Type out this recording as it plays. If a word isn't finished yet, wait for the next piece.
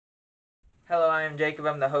Hello, I am Jacob.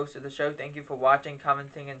 I'm the host of the show. Thank you for watching,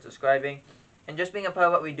 commenting, and subscribing, and just being a part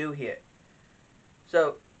of what we do here.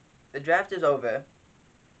 So, the draft is over.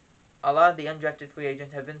 A lot of the undrafted free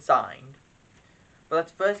agents have been signed. But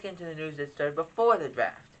let's first get into the news that started before the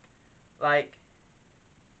draft. Like,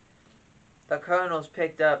 the Cardinals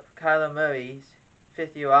picked up Kyler Murray's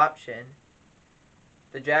fifth-year option.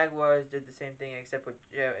 The Jaguars did the same thing except with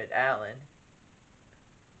Josh Allen,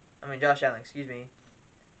 excuse me.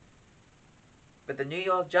 But the New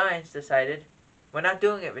York Giants decided, we're not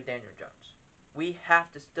doing it with Daniel Jones. We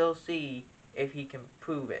have to still see if he can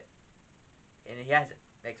prove it. And he hasn't.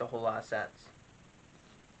 Makes a whole lot of sense.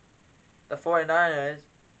 The 49ers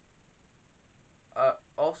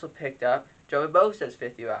also picked up Joey Bosa's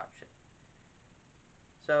fifth-year option.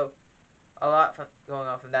 So, a lot going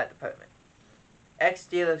on from that department.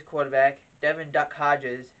 Ex-Steelers quarterback Devin Duck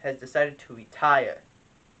Hodges has decided to retire.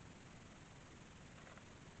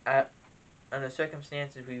 Under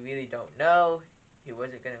circumstances we really don't know. He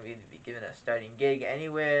wasn't going to really be given a starting gig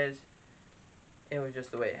anyways. It was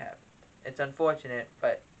just the way it happened. It's unfortunate,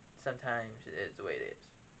 but sometimes it is the way it is.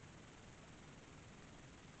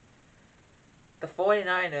 The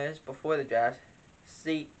 49ers, before the draft,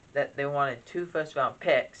 see that they wanted 2 first-round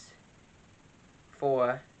picks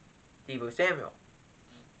for Deebo Samuel.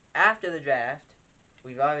 After the draft,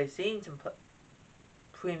 we've already seen some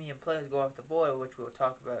premium players go off the board, which we'll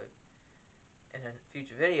talk about in a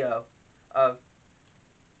future video, of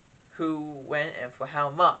who went and for how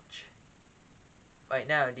much. Right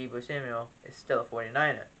now, Deebo Samuel is still a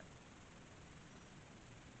 49er.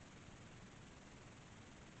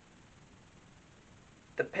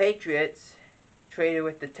 The Patriots traded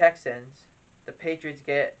with the Texans. The Patriots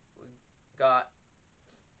got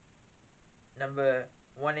number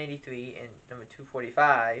 183 and number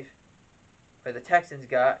 245, where the Texans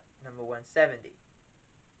got number 170.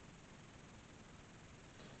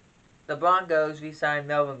 The Broncos re-signed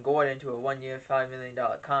Melvin Gordon to a 1-year, $5 million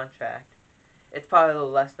contract. It's probably a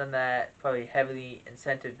little less than that, probably heavily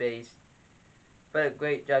incentive-based, but a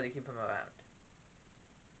great job to keep him around.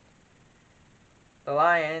 The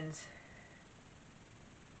Lions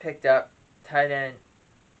picked up tight end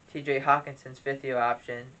T.J. Hawkinson's 5th-year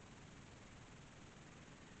option,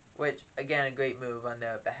 which, again, a great move on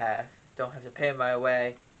their behalf. Don't have to pay him right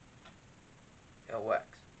away. It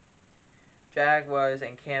works. Jaguars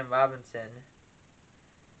and Cam Robinson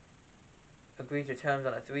agreed to terms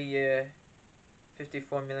on a 3-year,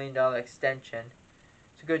 $54 million extension.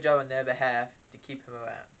 It's a good job on their behalf to keep him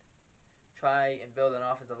around. Try and build an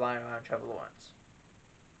offensive line around Trevor Lawrence.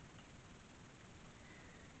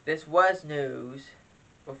 This was news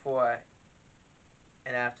before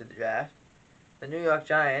and after the draft. The New York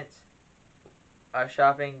Giants are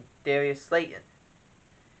shopping Darius Slayton.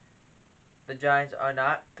 The Giants are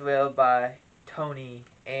not thrilled by Tony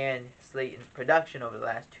and Slayton's production over the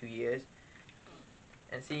last 2 years,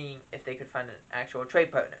 and seeing if they could find an actual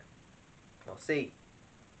trade partner. We'll see.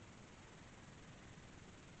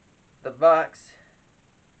 The Bucs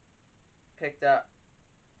picked up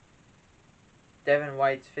Devin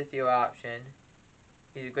White's 5th-year option.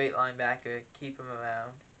 He's a great linebacker. Keep him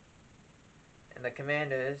around. And the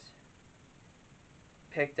Commanders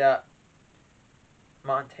picked up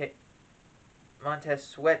Montez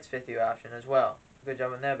Sweat's 5th-year option as well. Good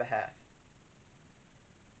job on their behalf.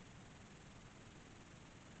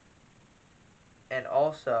 And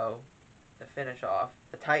also, to finish off,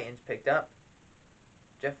 the Titans picked up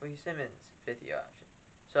Jeffrey Simmons' 5th-year option.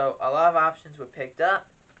 So a lot of options were picked up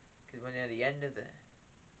because we're near the end of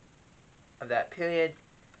that period,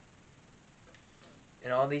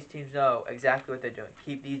 and all these teams know exactly what they're doing.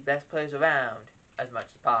 Keep these best players around as much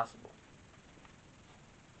as possible.